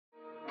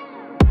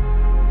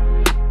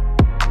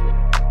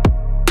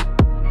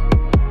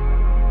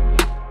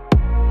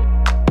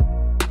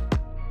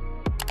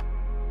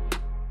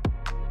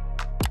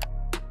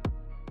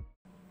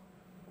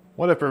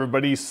What up,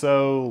 everybody?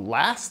 So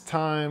last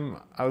time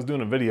I was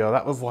doing a video,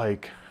 that was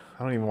like,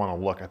 I don't even want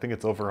to look. I think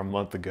it's over a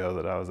month ago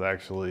that I was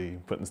actually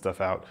putting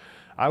stuff out.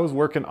 I was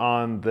working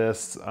on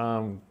this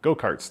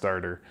Kart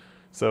Starter.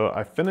 So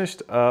I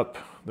finished up,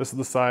 this is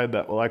the side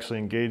that will actually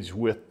engage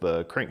with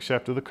the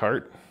crankshaft of the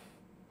cart.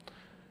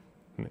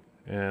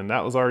 And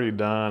that was already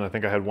done. I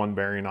think I had one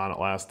bearing on it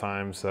last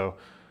time. So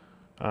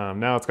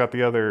now it's got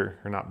the other,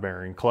 or not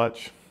bearing,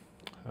 clutch.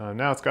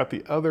 Now it's got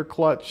the other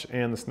clutch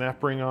and the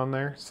snap ring on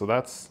there, so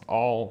that's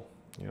all,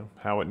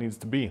 how it needs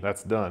to be.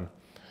 That's done.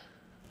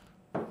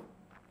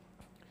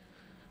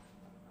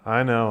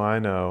 I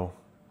know.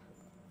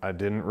 I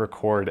didn't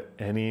record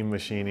any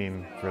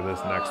machining for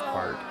this next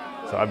part.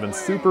 So I've been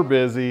super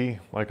busy,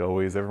 like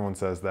always, everyone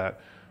says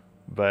that.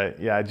 But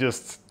yeah, I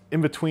just, in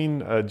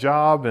between a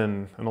job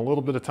and a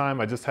little bit of time,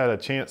 I just had a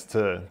chance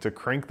to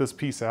crank this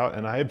piece out,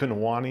 and I had been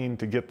wanting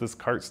to get this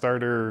Kart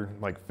Starter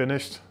like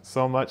finished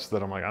so much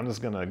that I'm like, I'm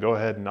just gonna go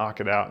ahead and knock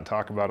it out and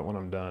talk about it when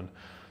I'm done.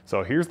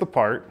 So here's the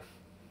part.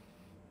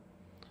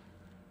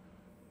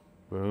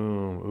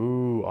 Boom,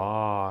 ooh,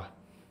 ah.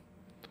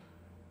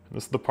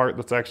 This is the part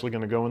that's actually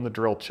gonna go in the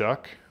drill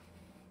chuck.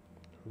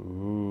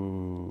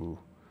 Ooh.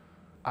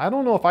 I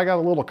don't know if I got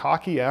a little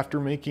cocky after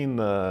making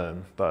the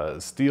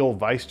steel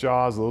vice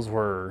jaws. Those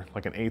were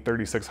like an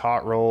A36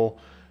 hot roll,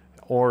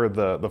 or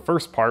the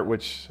first part,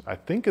 which I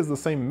think is the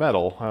same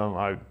metal.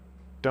 I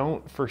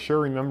don't for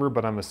sure remember,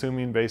 but I'm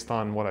assuming based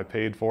on what I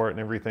paid for it and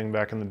everything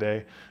back in the day.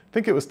 I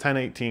think it was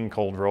 1018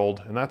 cold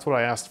rolled, and that's what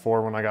I asked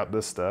for when I got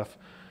this stuff.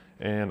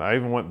 And I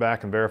even went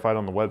back and verified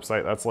on the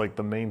website, that's like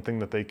the main thing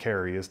that they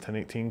carry is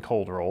 1018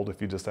 cold rolled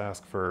if you just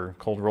ask for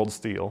cold rolled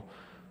steel.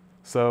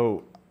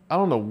 So I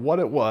don't know what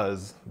it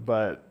was,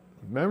 but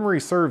memory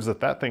serves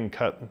that that thing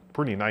cut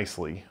pretty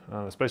nicely,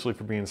 especially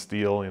for being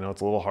steel.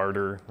 It's a little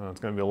harder. It's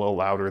going to be a little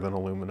louder than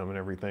aluminum and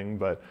everything,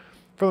 but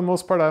for the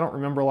most part, I don't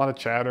remember a lot of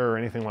chatter or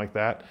anything like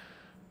that.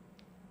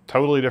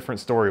 Totally different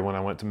story when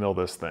I went to mill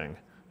this thing.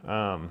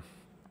 I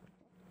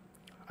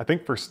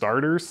think for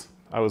starters,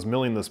 I was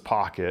milling this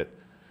pocket,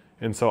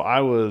 and so I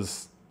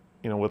was,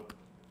 with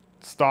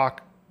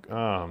stock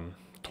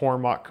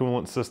Tormach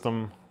coolant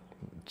system,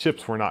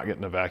 chips were not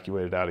getting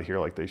evacuated out of here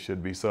like they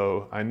should be.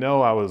 So I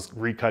know I was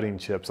recutting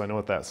chips. I know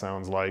what that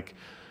sounds like.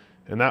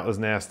 And that was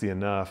nasty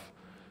enough.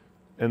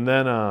 And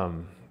then, I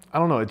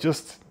don't know, it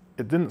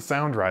didn't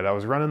sound right. I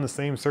was running the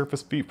same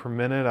surface feet per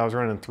minute. I was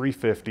running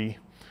 350.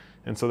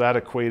 And so that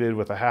equated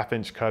with a 1/2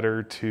 inch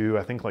cutter to,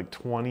 I think, like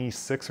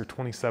 26 or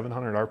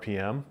 2700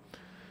 RPM.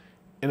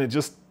 And it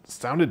just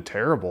sounded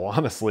terrible,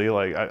 honestly.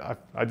 Like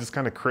I just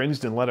kind of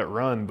cringed and let it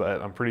run,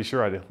 but I'm pretty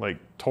sure I like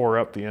tore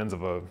up the ends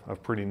of a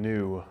pretty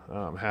new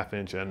 1/2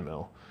 inch end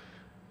mill.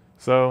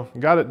 So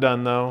got it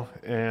done though,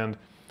 and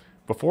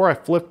before I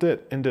flipped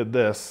it and did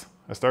this,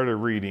 I started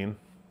reading.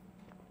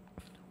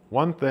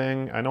 One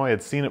thing, I know I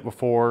had seen it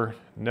before,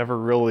 never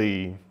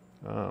really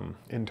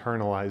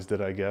internalized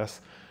it, I guess,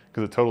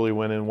 because it totally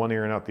went in one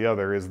ear and out the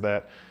other, is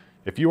that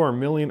if you are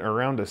milling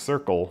around a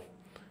circle,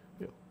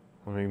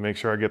 let me make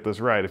sure I get this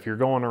right. If you're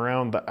going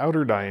around the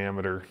outer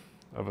diameter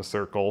of a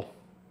circle,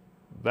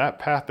 that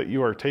path that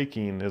you are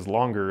taking is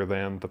longer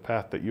than the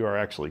path that you are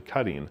actually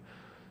cutting.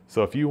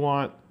 So if you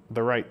want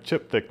the right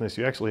chip thickness,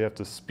 you actually have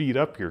to speed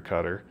up your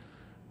cutter.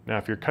 Now,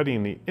 if you're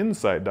cutting the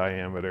inside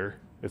diameter,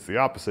 it's the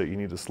opposite. You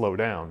need to slow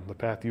down. The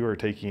path you are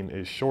taking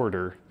is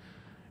shorter.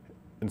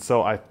 And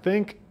so I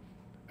think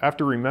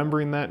after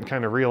remembering that and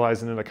kind of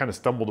realizing it, I kind of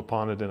stumbled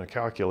upon it in a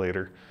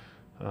calculator.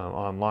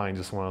 Online,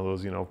 just one of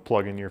those,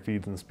 plug in your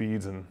feeds and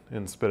speeds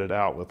and spit it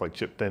out with like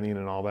chip thinning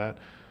and all that.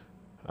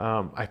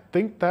 I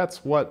think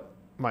that's what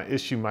my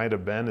issue might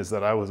have been, is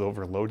that I was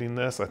overloading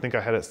this. I think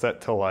I had it set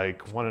to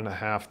like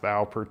 1.5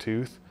 thou per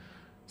tooth.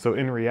 So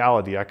in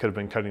reality, I could have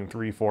been cutting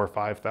 3, 4,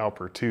 5 thou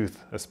per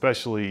tooth,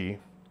 especially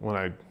when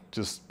I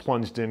just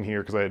plunged in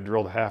here because I had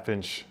drilled a 1/2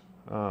 inch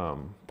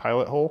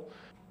pilot hole.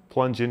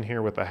 Plunge in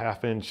here with a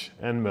 1/2 inch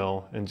end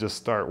mill and just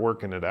start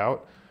working it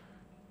out.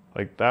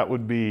 Like that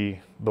would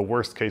be the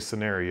worst case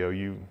scenario.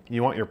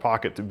 You want your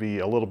pocket to be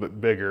a little bit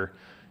bigger,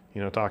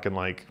 talking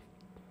like,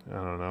 I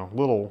don't know,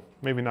 little,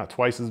 maybe not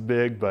twice as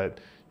big, but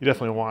you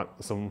definitely want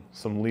some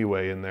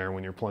leeway in there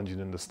when you're plunging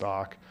into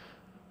stock.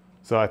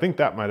 So I think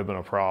that might have been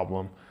a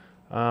problem.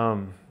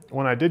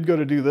 When I did go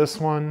to do this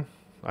one,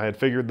 I had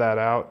figured that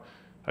out,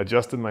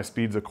 adjusted my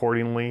speeds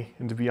accordingly,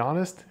 and to be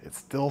honest, it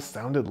still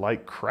sounded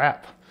like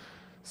crap.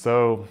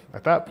 So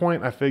at that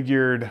point, I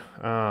figured,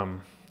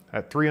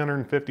 at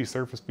 350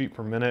 surface feet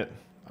per minute,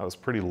 I was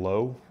pretty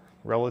low,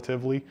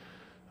 relatively.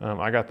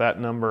 I got that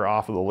number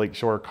off of the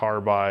Lakeshore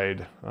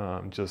Carbide,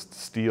 just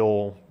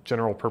steel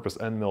general purpose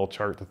end mill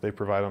chart that they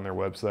provide on their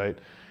website.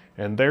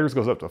 And theirs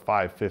goes up to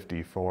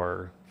 550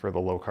 for the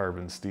low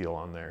carbon steel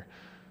on there.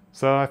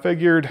 So I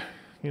figured,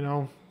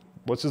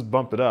 let's just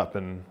bump it up.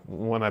 And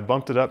when I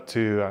bumped it up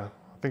to, I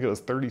think it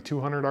was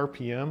 3,200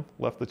 RPM,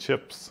 left the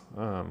chips,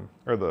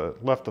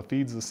 left the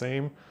feeds the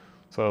same.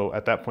 So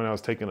at that point I was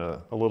taking a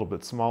little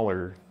bit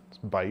smaller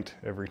bite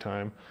every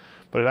time,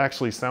 but it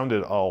actually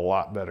sounded a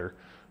lot better.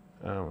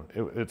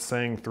 It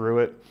sang through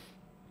it.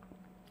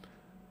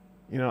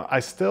 You know, I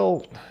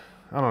don't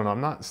know,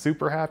 I'm not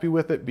super happy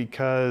with it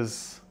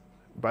because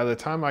by the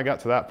time I got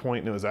to that point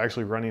and it was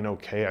actually running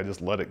okay, I just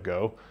let it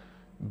go.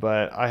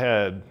 But I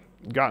had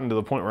gotten to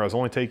the point where I was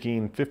only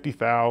taking 50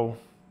 thou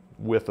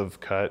width of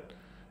cut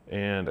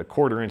and a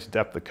 1/4 inch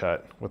depth of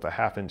cut with a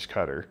 1/2 inch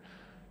cutter.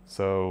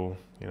 So,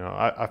 you know,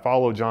 I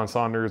follow John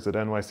Saunders at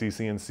NYC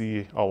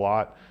CNC a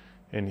lot,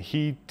 and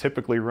he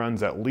typically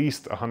runs at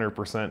least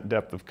 100%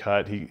 depth of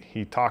cut.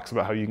 He talks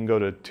about how you can go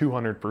to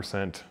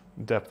 200%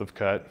 depth of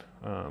cut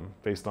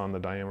based on the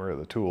diameter of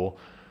the tool.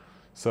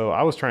 So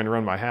I was trying to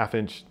run my 1/2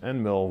 inch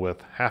end mill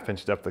with 1/2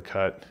 inch depth of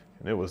cut,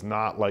 and it was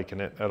not liking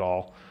it at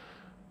all.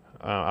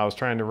 I was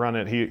trying to run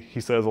it, he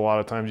says a lot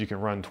of times you can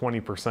run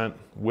 20%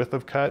 width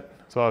of cut.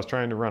 So I was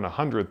trying to run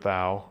 100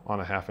 thou on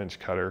a 1/2 inch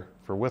cutter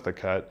for width of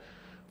cut.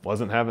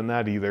 Wasn't having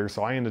that either.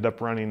 So I ended up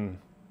running,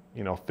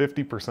 you know,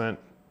 50%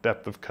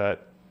 depth of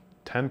cut,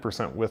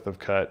 10% width of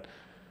cut.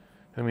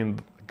 I mean,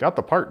 got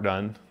the part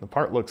done. The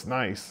part looks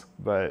nice,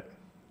 but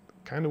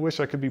kind of wish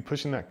I could be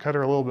pushing that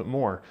cutter a little bit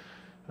more.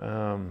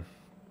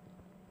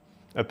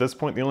 At this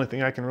point, the only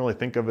thing I can really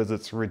think of is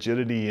its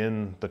rigidity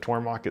in the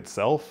Tormach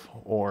itself,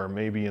 or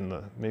maybe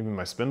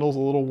my spindle's a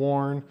little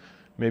worn,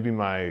 maybe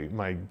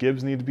my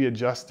gibs need to be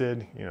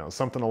adjusted, you know,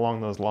 something along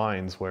those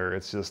lines where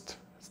it's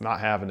not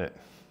having it.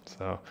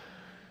 So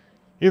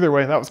either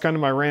way, that was kind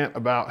of my rant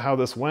about how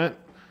this went.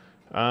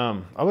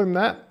 Other than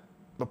that,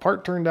 the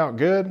part turned out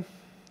good.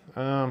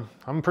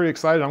 I'm pretty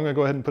excited. I'm gonna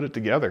go ahead and put it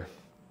together.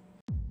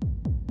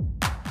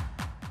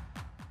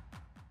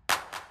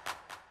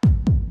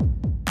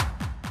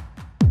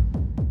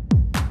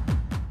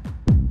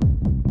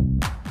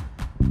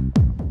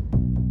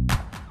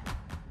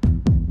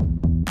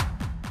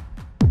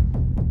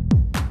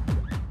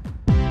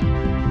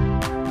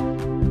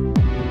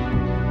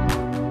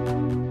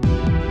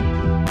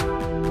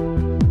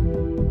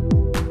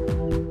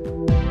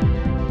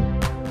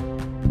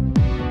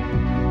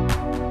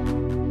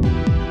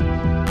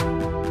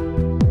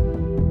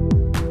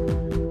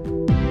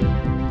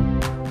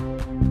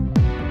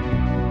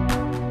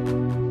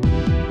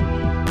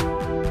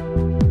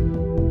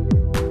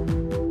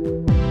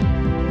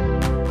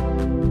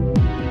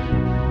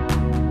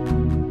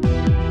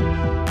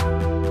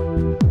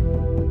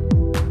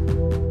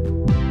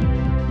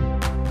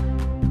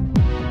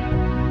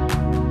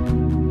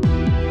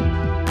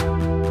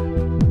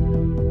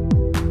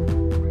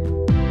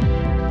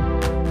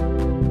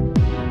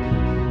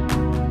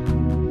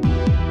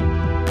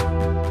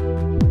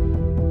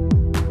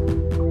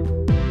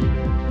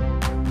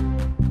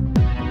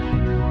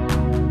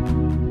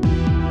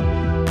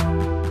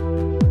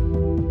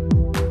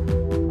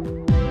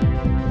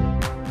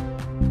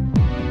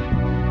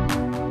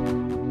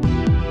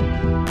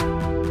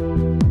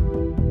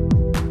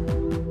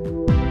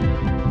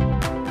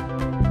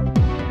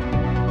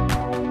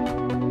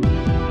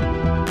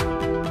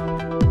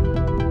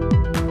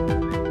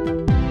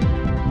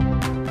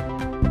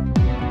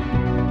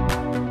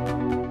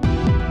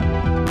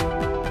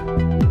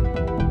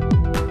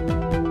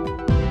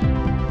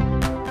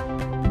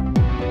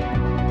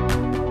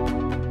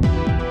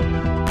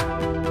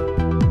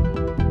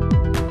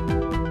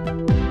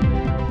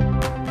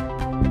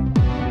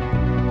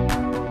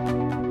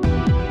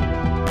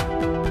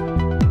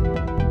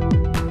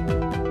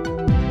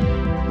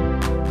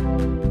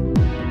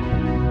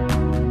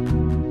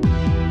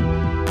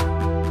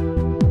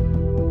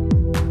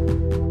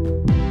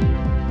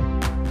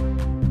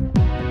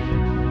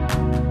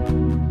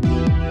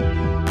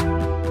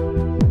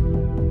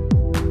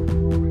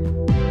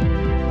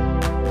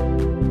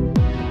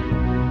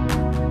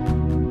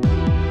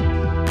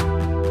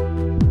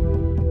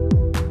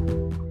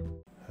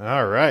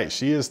 All right,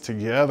 she is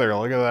together.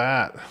 Look at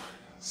that.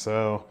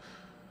 So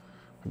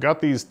I've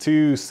got these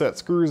 2 set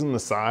screws in the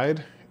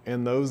side,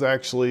 and those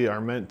actually are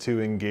meant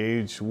to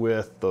engage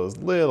with those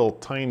little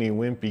tiny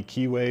wimpy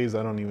keyways.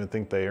 I don't even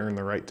think they earn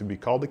the right to be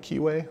called a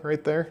keyway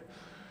right there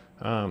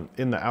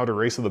in the outer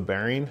race of the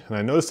bearing. And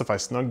I noticed if I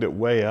snugged it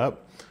way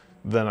up,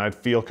 then I'd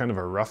feel kind of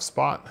a rough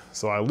spot.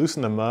 So I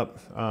loosened them up.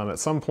 At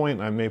some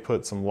point I may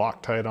put some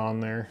Loctite on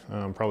there,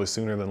 probably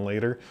sooner than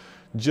later,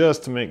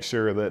 just to make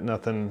sure that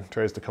nothing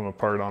tries to come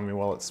apart on me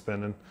while it's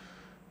spinning,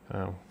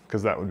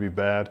 because that would be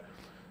bad.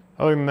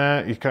 Other than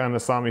that, you kind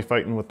of saw me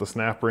fighting with the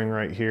snap ring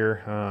right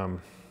here.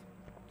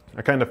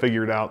 I kind of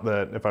figured out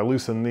that if I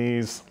loosen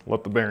these,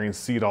 let the bearings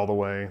seat all the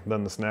way,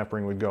 then the snap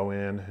ring would go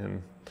in.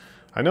 And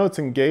I know it's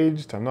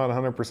engaged. I'm not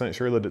 100%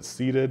 sure that it's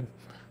seated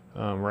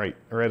right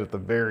at the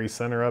very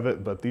center of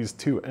it, but these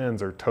 2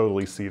 ends are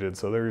totally seated,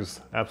 so there's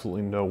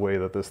absolutely no way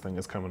that this thing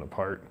is coming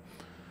apart.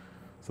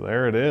 So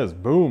there it is,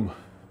 boom.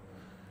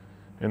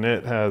 And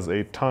it has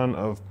a ton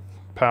of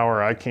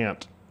power. I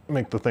can't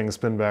make the thing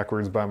spin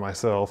backwards by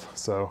myself,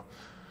 so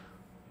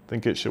I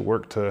think it should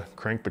work to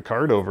crank the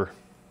cart over.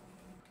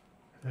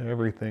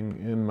 Everything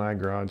in my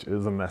garage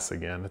is a mess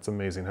again. It's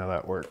amazing how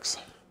that works.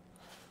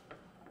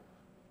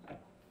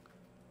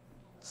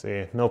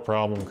 See, no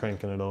problem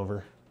cranking it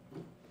over.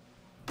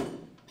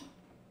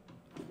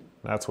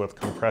 That's with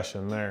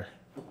compression there.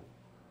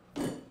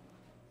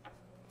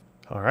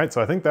 All right,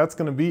 so I think that's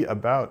gonna be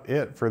about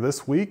it for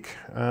this week.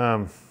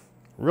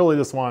 Really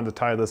just wanted to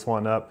tie this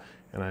one up,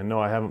 and I know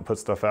I haven't put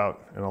stuff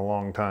out in a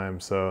long time,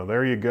 so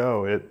there you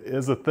go. It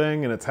is a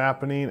thing and it's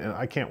happening, and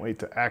I can't wait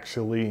to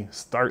actually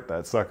start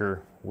that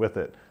sucker with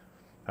it.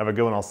 Have a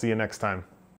good one, I'll see you next time.